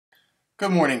Good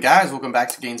morning, guys. Welcome back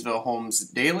to Gainesville Homes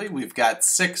Daily. We've got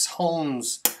 6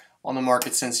 homes on the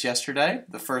market since yesterday,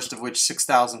 the first of which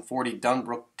 6040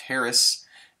 Dunnbrook Terrace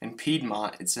in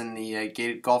Piedmont. It's in the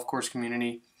gated golf course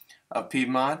community of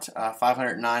Piedmont,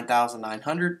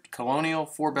 509,900, colonial,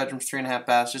 4 bedrooms, 3.5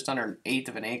 baths, just under an eighth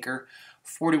of an acre,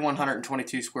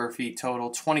 4,122 square feet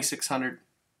total,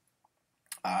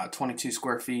 2,622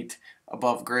 square feet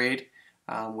above grade.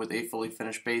 With a fully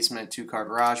finished basement, 2-car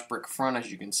garage, brick front, as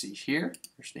you can see here.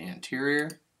 Here's the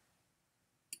interior.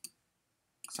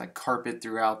 Looks like carpet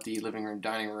throughout the living room,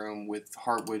 dining room, with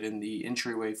hardwood in the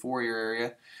entryway foyer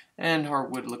area, and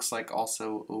hardwood looks like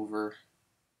also over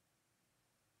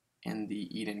in the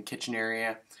eat-in kitchen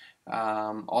area.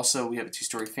 Also, we have a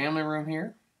 2-story family room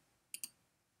here.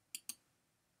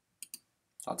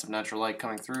 Lots of natural light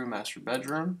coming through. Master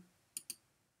bedroom.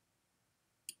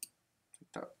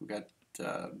 We got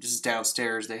just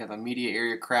downstairs, they have a media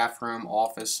area, craft room,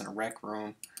 office, and a rec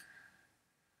room.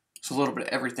 So a little bit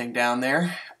of everything down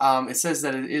there. It says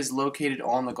that it is located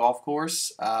on the golf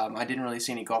course. I didn't really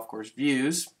see any golf course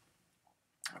views.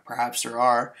 Perhaps there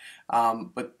are,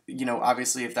 but you know,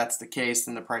 obviously, if that's the case,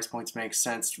 then the price points make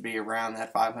sense to be around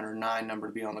that 509 number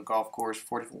to be on the golf course,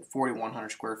 4,100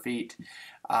 square feet.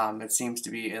 It seems to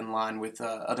be in line with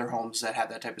other homes that have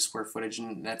that type of square footage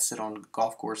and that sit on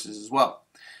golf courses as well.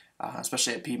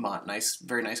 Especially at Piedmont,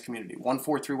 very nice community.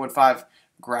 14315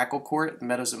 Grackle Ct,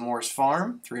 Meadows at Morris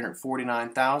Farm,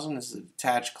 349,000. This is a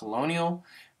detached colonial.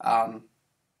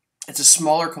 It's a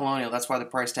smaller colonial. That's why the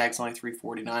price tag's only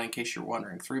 $349. In case you're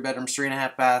wondering, 3 bedrooms,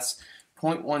 3.5 baths,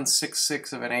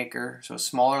 0.166 of an acre. So a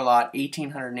smaller lot,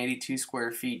 1,882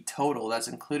 square feet total. That's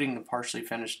including the partially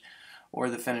finished or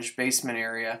the finished basement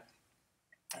area.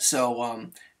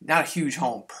 So not a huge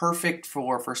home. Perfect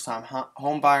for first-time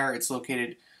home buyer. It's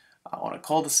located on a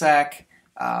cul-de-sac.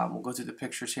 We'll go through the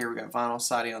pictures here. We got vinyl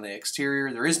siding on the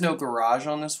exterior. There is no garage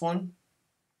on this one.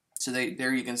 So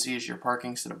there you can see is your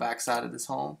parking to the back side of this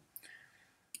home.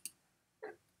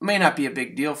 May not be a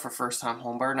big deal for first-time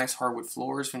home buyer. Nice hardwood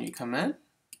floors when you come in.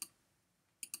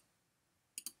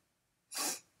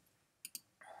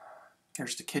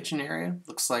 Here's the kitchen area.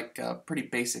 Looks like a pretty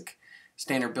basic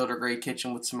standard builder grade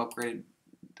kitchen with some upgraded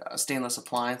stainless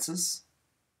appliances.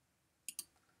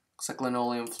 Looks like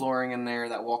linoleum flooring in there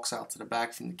that walks out to the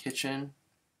back from the kitchen.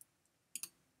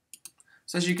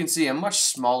 So as you can see, a much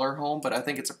smaller home, but I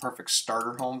think it's a perfect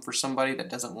starter home for somebody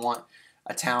that doesn't want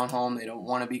a townhome. They don't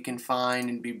want to be confined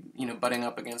and be, butting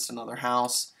up against another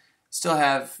house. Still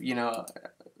have, a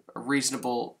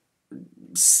reasonable,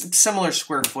 similar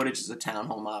square footage as a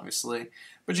townhome, obviously,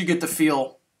 but you get the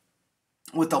feel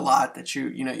with the lot that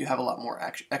you have a lot more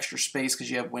extra space because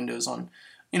you have windows on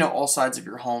all sides of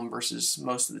your home versus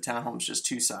most of the townhomes just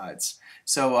 2 sides.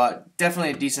 So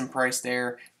definitely a decent price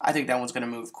there. I think that one's going to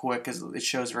move quick because it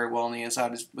shows very well on the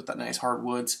inside with that nice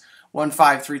hardwoods.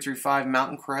 15335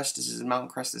 Mountain Crest. This is Mountain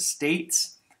Crest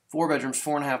Estates. 4 bedrooms,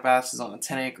 4.5 baths. Is on a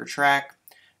 10-acre tract.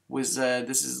 Looks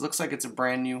like it's a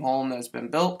brand new home that's been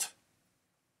built.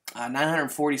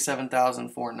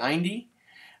 947,490.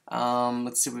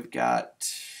 Let's see, we've got,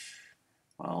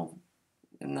 well,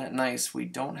 isn't that nice? We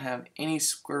don't have any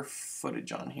square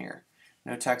footage on here.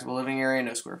 No taxable living area,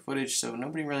 no square footage, so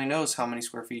nobody really knows how many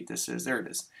square feet this is. There it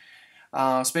is.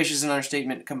 Spacious is an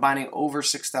understatement, combining over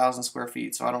 6,000 square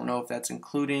feet, so I don't know if that's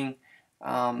including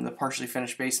the partially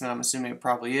finished basement. I'm assuming it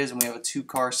probably is, and we have a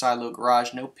 2-car side-load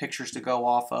garage. No pictures to go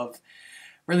off of.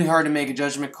 Really hard to make a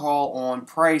judgment call on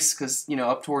price because,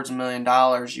 up towards $1 million,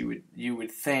 you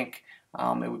would think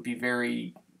it would be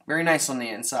very, very nice on the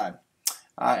inside.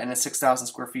 And at 6,000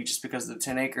 square feet, just because of the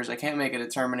 10 acres, I can't make a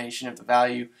determination if the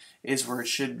value is where it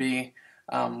should be.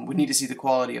 We need to see the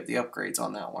quality of the upgrades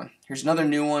on that one. Here's another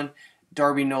new one,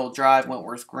 Darby Knoll Drive,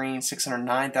 Wentworth Green,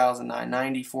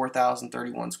 609,990,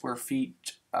 4,031 square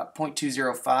feet,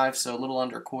 0.205, so a little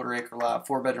under a quarter-acre lot,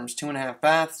 4 bedrooms, 2.5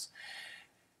 baths.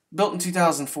 Built in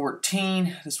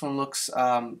 2014. This one looks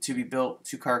to be built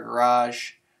 2-car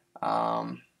garage.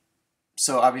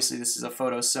 So obviously this is a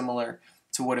photo similar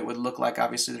to what it would look like.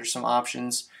 Obviously there's some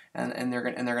options and they're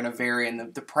going to vary,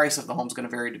 and the price of the home is going to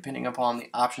vary depending upon the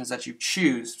options that you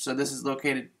choose. So this is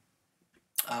located,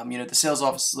 the sales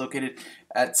office is located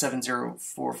at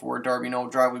 7044 Darby Knoll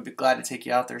Drive. We'd be glad to take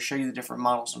you out there, show you the different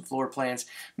models and floor plans.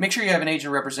 Make sure you have an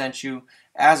agent represent you.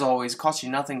 As always, it costs you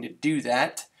nothing to do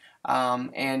that.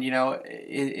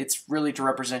 It's really to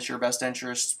represent your best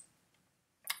interests.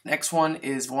 Next one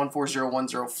is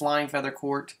 14010 Flying Feather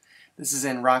Court. This is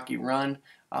in Rocky Run,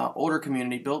 older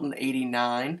community, built in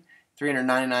 '89,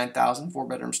 399,000, 4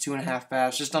 bedrooms, 2.5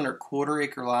 baths, just under a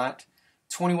quarter-acre lot,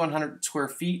 2,100 square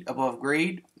feet above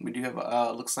grade. We do have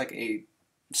looks like a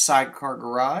sidecar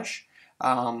garage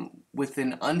with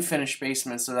an unfinished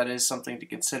basement, so that is something to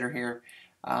consider here.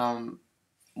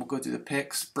 We'll go through the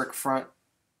pics. Brick front,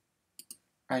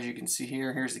 as you can see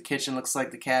here. Here's the kitchen. Looks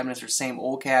like the cabinets are same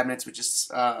old cabinets with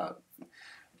just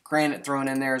granite thrown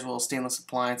in there, as well as stainless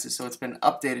appliances, so it's been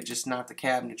updated, just not the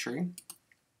cabinetry.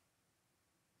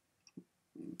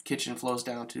 Kitchen flows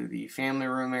down to the family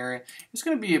room area. It's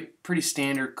going to be a pretty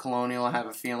standard colonial, I have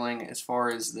a feeling, as far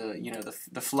as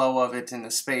the flow of it and the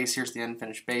space. Here's the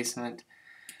unfinished basement.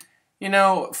 You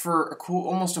know, for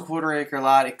almost a quarter-acre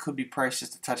lot, it could be priced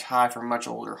just a touch high for a much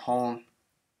older home.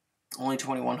 Only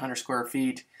 2,100 square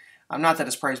feet. Not that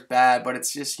it's priced bad, but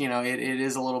it's just, it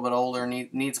is a little bit older.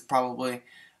 Needs probably,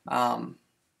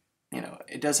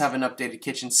 it does have an updated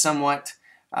kitchen somewhat.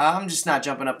 I'm just not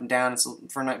jumping up and down. It's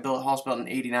for a house built in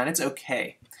 '89. It's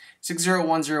okay.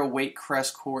 6010 Mountain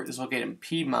Crest Court is located in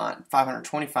Piedmont.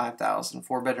 525,000.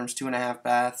 4 bedrooms, 2.5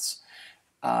 baths.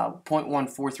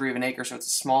 0.143 of an acre, so it's a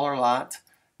smaller lot.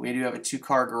 We do have a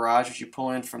 2-car garage, which you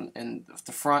pull in from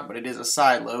the front, but it is a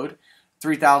side load.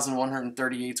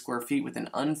 3,138 square feet with an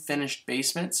unfinished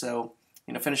basement. So,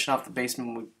 finishing off the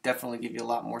basement would definitely give you a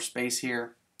lot more space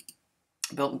here.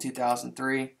 Built in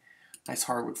 2003. Nice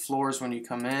hardwood floors when you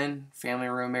come in. Family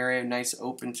room area, nice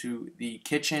open to the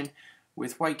kitchen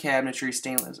with white cabinetry,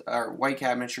 white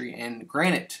cabinetry and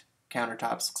granite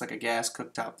countertops. Looks like a gas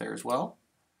cooktop there as well.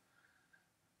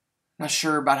 Not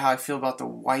sure about how I feel about the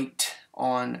white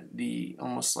on the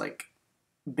almost like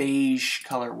beige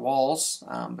color walls,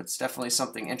 but it's definitely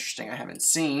something interesting I haven't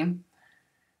seen.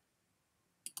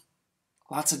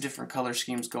 Lots of different color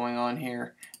schemes going on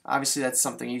here. Obviously, that's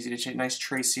something easy to change. Nice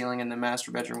tray ceiling in the master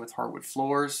bedroom with hardwood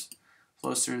floors.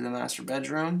 Flows through the master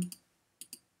bedroom.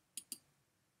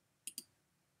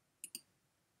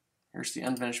 Here's the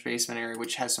unfinished basement area,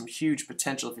 which has some huge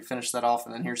potential if you finish that off.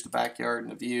 And then here's the backyard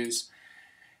and the views.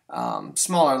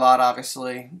 Smaller lot,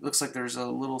 obviously. Looks like there's a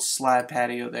little slab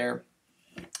patio there.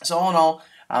 So all in all,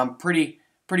 pretty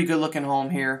good looking home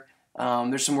here.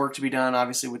 There's some work to be done,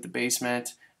 obviously, with the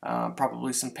basement.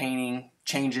 Probably some painting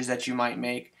changes that you might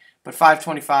make, but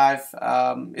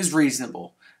 525 is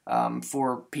reasonable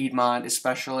for Piedmont,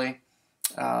 especially.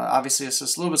 Obviously, it's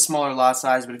just a little bit smaller lot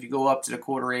size, but if you go up to the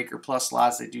quarter-acre plus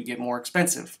lots, they do get more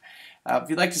expensive.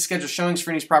 If you'd like to schedule showings for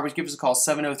any of these properties, give us a call,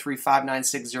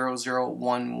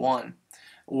 703-596-0011,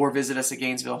 or visit us at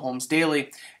Gainesville Homes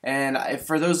Daily. And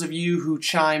for those of you who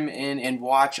chime in and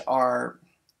watch our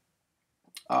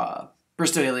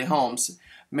Bristol Daily Homes,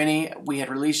 we had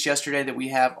released yesterday that we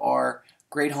have our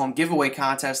Great Home Giveaway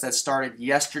contest that started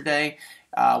yesterday.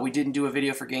 We didn't do a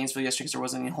video for Gainesville yesterday because there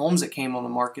wasn't any homes that came on the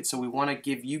market, so we want to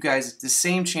give you guys the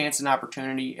same chance and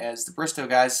opportunity as the Bristow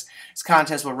guys. This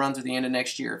contest will run through the end of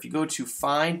next year. If you go to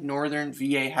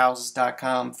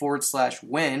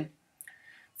findnorthernvahouses.com/win,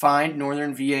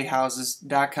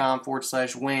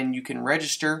 findnorthernvahouses.com/win, you can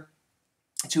register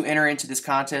to enter into this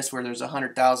contest where there's a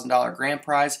 $100,000 grand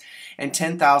prize and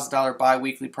 $10,000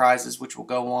 bi-weekly prizes, which will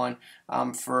go on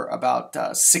for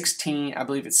about 16, I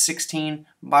believe it's 16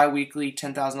 bi-weekly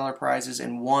 $10,000 prizes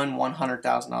and one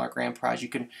 $100,000 grand prize. You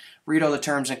can read all the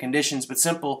terms and conditions, but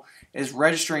simple is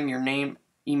registering your name,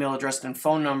 email address, and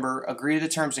phone number, agree to the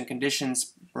terms and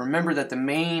conditions. Remember that the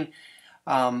main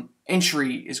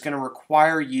entry is going to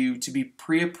require you to be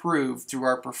pre-approved through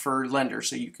our preferred lender.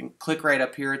 So you can click right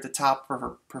up here at the top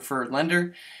for preferred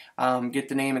lender, get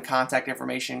the name and contact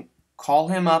information, call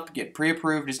him up, get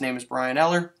pre-approved. His name is Brian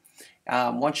Eller.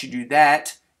 Once you do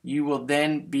that, you will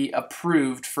then be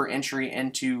approved for entry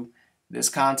into this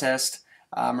contest.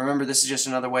 Remember, this is just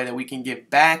another way that we can give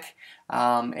back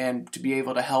and to be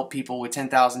able to help people with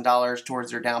 $10,000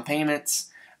 towards their down payments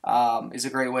is a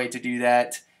great way to do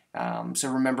that. So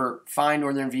remember,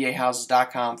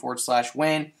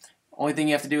 findnorthernvahouses.com/win. Only thing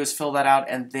you have to do is fill that out,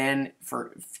 and then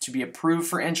to be approved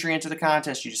for entry into the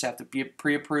contest, you just have to be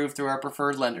pre-approved through our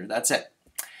preferred lender. That's it.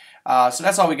 So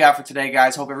that's all we got for today,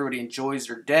 guys. Hope everybody enjoys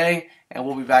their day, and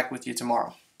we'll be back with you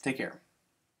tomorrow. Take care.